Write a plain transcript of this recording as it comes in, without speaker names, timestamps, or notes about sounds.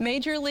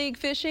Major League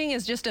Fishing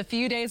is just a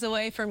few days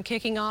away from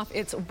kicking off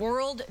its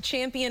World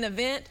Champion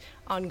event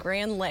on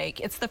Grand Lake.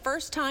 It's the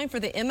first time for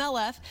the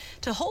MLF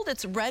to hold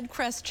its Red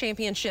Crest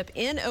Championship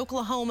in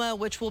Oklahoma,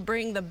 which will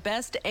bring the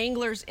best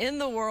anglers in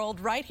the world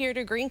right here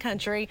to Green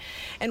Country.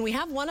 And we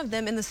have one of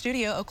them in the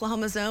studio,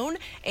 Oklahoma's own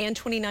and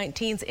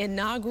 2019's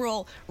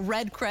inaugural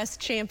Red Crest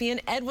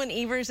champion. Edwin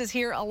Evers is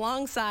here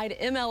alongside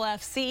MLF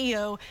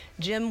CEO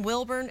Jim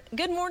Wilburn.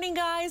 Good morning,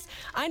 guys.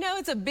 I know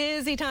it's a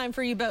busy time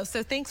for you both,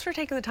 so thanks for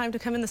taking the time to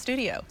come in the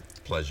studio.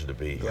 Pleasure to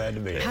be here. Glad to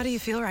be here. How do you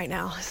feel right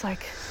now? It's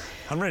like...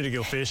 I'm ready to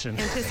go fishing.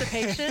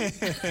 Anticipation?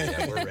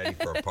 Yeah, we're ready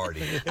for a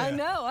party. Yeah.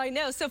 I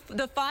know. So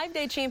the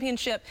 5-day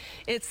championship,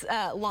 it's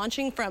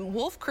launching from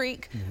Wolf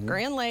Creek,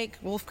 Grand Lake,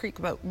 Wolf Creek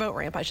boat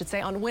ramp, I should say,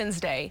 on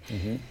Wednesday.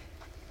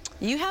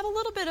 You have a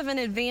little bit of an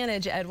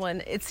advantage,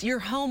 Edwin. It's your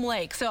home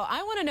lake. So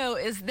I want to know,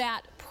 is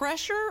that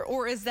pressure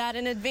or is that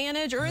an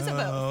advantage, or is it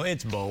both? Oh,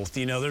 it's both.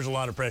 You know, there's a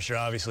lot of pressure,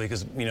 obviously,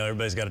 because, you know,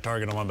 everybody's got a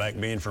target on my back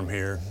being from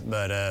here.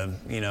 But,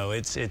 you know,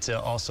 it's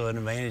also an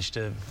advantage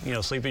to, you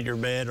know, sleep at your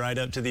bed right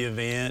up to the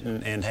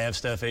event and have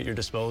stuff at your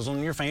disposal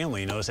and your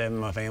family. You know, it's having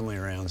my family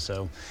around.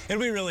 So it'll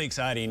be really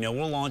exciting. You know,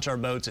 we'll launch our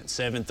boats at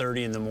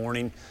 7:30 in the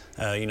morning.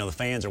 You know, the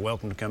fans are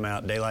welcome to come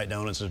out. Daylight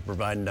Donuts is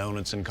providing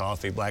donuts and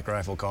coffee, Black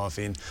Rifle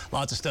coffee, and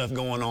lots of stuff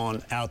going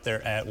on out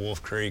there at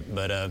Wolf Creek.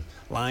 But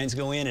lines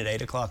go in at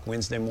 8 o'clock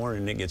Wednesday morning,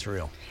 and it gets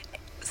real.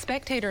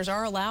 Spectators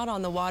are allowed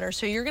on the water,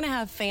 so you're going to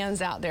have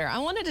fans out there. I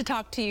wanted to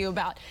talk to you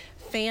about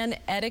fan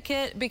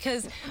etiquette,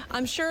 because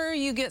I'm sure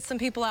you get some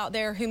people out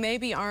there who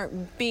maybe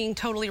aren't being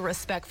totally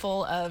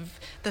respectful of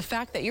the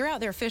fact that you're out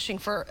there fishing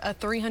for a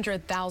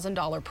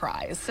 $300,000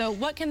 prize. So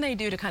what can they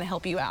do to kind of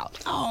help you out?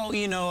 Oh,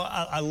 you know,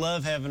 I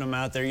love having them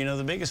out there. You know,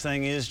 the biggest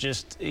thing is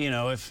just, you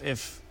know,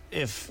 if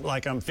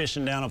like I'm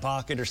fishing down a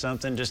pocket or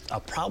something,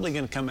 I'm probably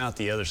going to come out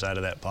the other side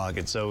of that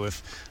pocket. So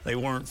if they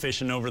weren't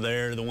fishing over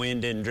there, the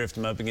wind didn't drift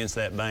them up against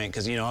that bank,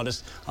 because, you know,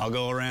 I'll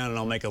go around and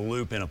I'll make a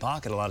loop in a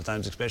pocket a lot of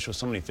times, especially with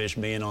so many fish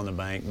being on the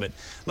bank. But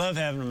love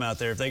having them out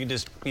there. If they could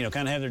just, you know,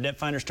 kind of have their depth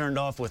finders turned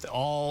off with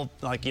all,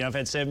 like, you know, I've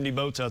had 70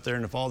 boats out there,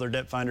 and if all their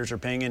depth finders are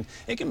pinging,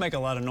 it can make a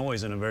lot of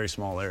noise in a very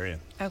small area.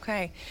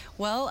 Okay.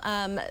 Well,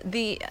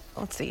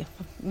 let's see,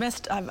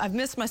 I've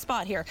missed my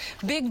spot here.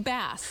 Big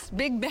bass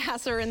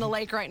are in the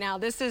lake right now.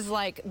 This is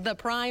like the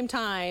prime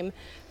time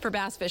for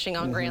bass fishing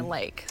on Grand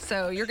Lake.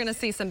 So you're going to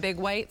see some big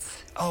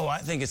weights. Oh, I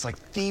think it's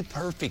like the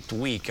perfect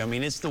week. I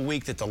mean, it's the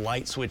week that the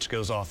light switch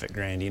goes off at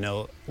Grand. You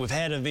know, we've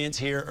had events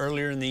here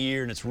earlier in the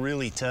year, and it's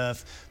really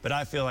tough, but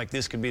I feel like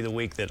this could be the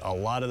week that a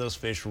lot of those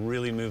fish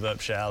really move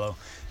up shallow,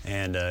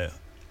 and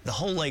the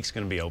whole lake's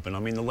going to be open. I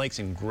mean, the lake's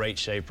in great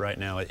shape right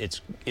now.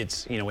 It's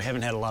you know, we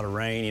haven't had a lot of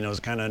rain. You know, it's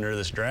kind of under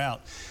this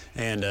drought,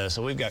 and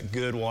so we've got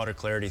good water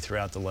clarity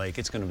throughout the lake.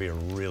 It's going to be a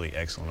really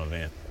excellent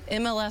event.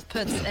 MLF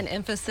puts an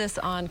emphasis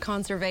on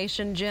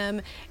conservation, Jim.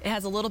 It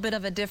has a little bit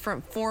of a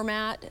different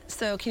format.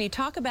 So can you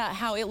talk about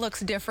how it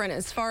looks different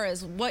as far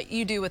as what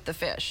you do with the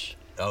fish?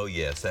 Oh,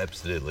 yes,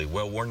 absolutely.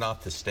 Well, we're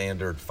not the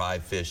standard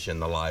 5 fish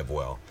in the live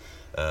well.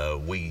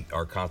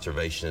 Our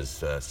conservation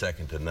is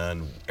second to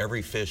none.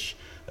 Every fish,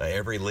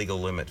 every legal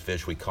limit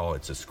fish we call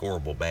it's a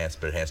scoreable bass,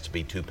 but it has to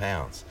be 2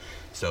 pounds.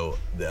 So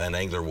an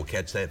angler will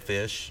catch that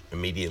fish,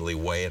 immediately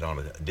weigh it on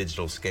a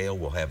digital scale.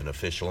 We'll have an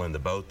official in the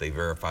boat. They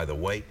verify the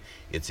weight.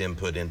 It's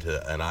input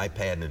into an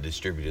iPad and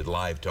distributed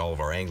live to all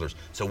of our anglers.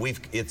 So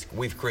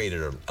we've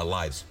created a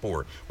live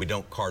sport. We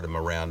don't cart them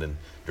around and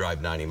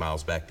drive 90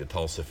 miles back to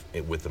Tulsa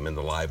with them in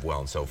the live well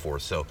and so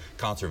forth. So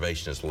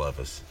conservationists love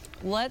us.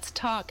 Let's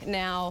talk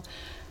now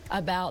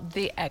about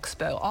the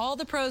expo. All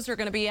the pros are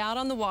going to be out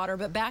on the water,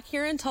 but back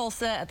here in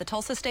Tulsa at the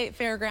Tulsa State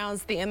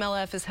Fairgrounds, the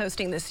MLF is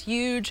hosting this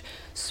huge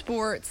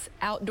sports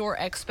outdoor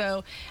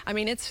expo. I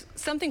mean, it's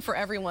something for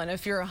everyone.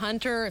 If you're a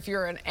hunter, if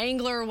you're an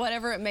angler,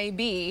 whatever it may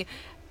be,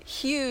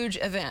 huge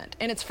event,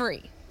 and it's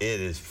free.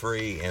 It is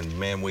free, and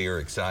man, we are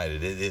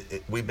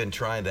excited. We've been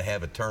trying to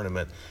have a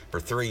tournament for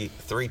three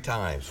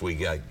times. We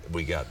got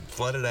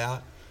flooded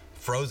out,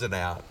 frozen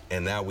out,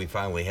 and now we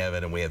finally have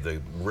it, and we have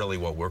really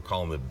what we're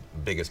calling the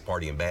biggest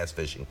party in bass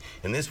fishing.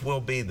 And this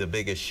will be the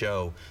biggest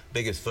show,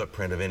 biggest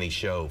footprint of any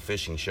show,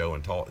 fishing show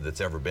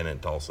that's ever been in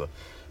Tulsa.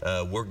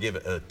 We're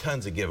giving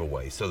tons of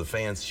giveaways, so the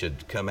fans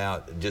should come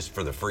out just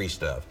for the free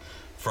stuff.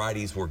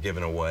 Fridays we're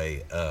giving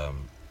away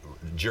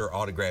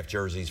autographed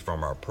jerseys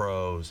from our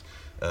pros,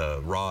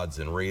 rods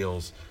and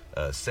reels.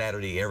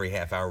 Saturday, every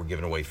half hour, we're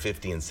giving away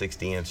 50 and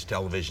 60-inch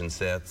television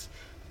sets.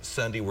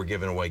 Sunday, we're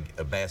giving away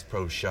a Bass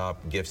Pro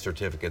Shop gift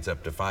certificates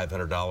up to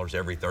 $500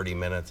 every 30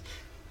 minutes.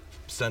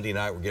 Sunday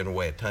night, we're giving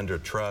away a Tundra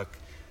truck.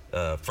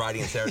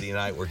 Friday and Saturday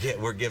night,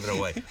 we're giving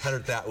away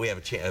 100,000. We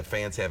have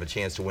fans have a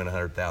chance to win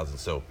 100,000.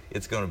 So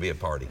it's going to be a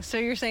party. So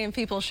you're saying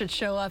people should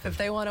show up if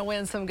they want to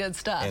win some good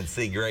stuff and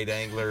see great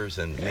anglers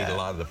and meet a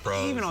lot of the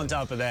pros. Even on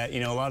top of that,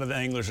 you know, a lot of the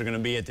anglers are going to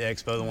be at the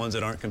expo, the ones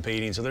that aren't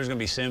competing. So there's going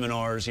to be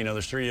seminars. You know,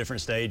 there's 3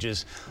 different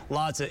stages.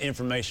 Lots of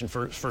information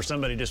for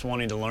somebody just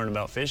wanting to learn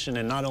about fishing.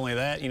 And not only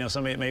that, you know,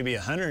 somebody that may be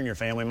a hunter in your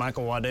family,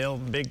 Michael Waddell,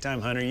 big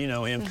time hunter, you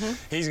know him.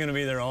 He's going to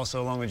be there also,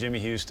 along with Jimmy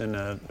Houston.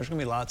 There's going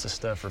to be lots of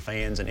stuff for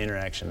fans and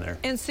interaction there.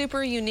 And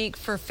super unique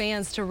for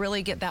fans to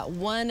really get that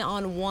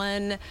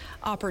one-on-one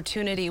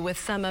opportunity with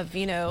some of,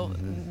 you know,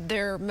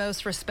 their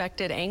most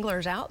respected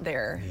anglers out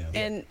there.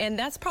 Yeah. And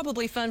that's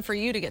probably fun for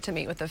you to get to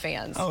meet with the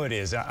fans. Oh, it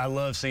is. I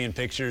love seeing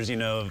pictures, you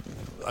know, of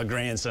a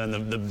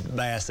grandson, the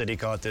bass that he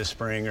caught this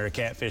spring or a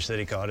catfish that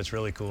he caught. It's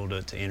really cool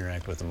to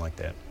interact with them like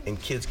that. And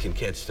kids can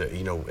catch,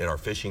 you know, at our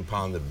fishing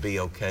pond, the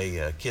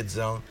BOK Kids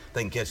Zone,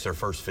 they can catch their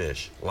first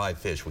fish, live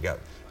fish. We got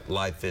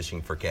live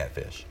fishing for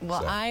catfish.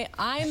 Well, so.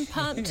 I'm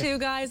pumped too,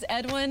 guys.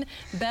 Edwin,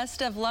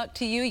 best of luck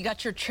to you. You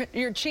got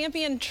your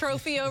champion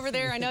trophy over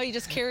there. I know you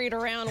just carry it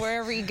around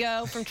wherever you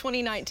go from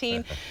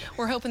 2019.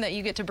 We're hoping that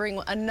you get to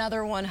bring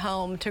another one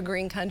home to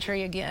Green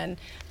Country again.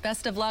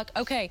 Best of luck.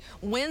 Okay,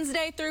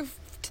 Wednesday through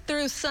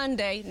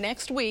Sunday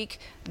next week,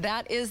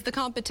 that is the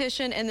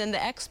competition, and then the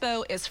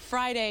expo is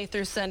Friday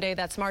through Sunday.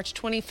 That's March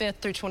 25th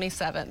through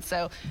 27th.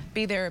 So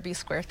be there or be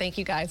square. Thank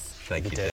you, guys. Thank you.